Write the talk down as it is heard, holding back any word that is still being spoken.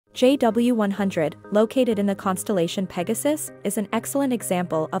JW100, located in the constellation Pegasus, is an excellent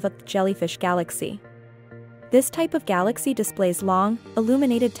example of a jellyfish galaxy. This type of galaxy displays long,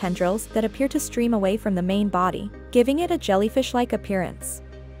 illuminated tendrils that appear to stream away from the main body, giving it a jellyfish-like appearance.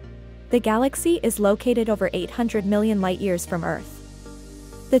 The galaxy is located over 800 million light-years from Earth.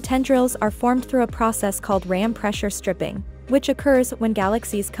 The tendrils are formed through a process called ram pressure stripping, which occurs when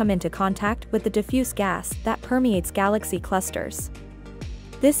galaxies come into contact with the diffuse gas that permeates galaxy clusters.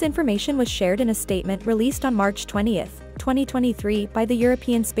 This information was shared in a statement released on March 20, 2023 by the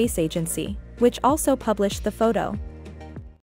European Space Agency, which also published the photo.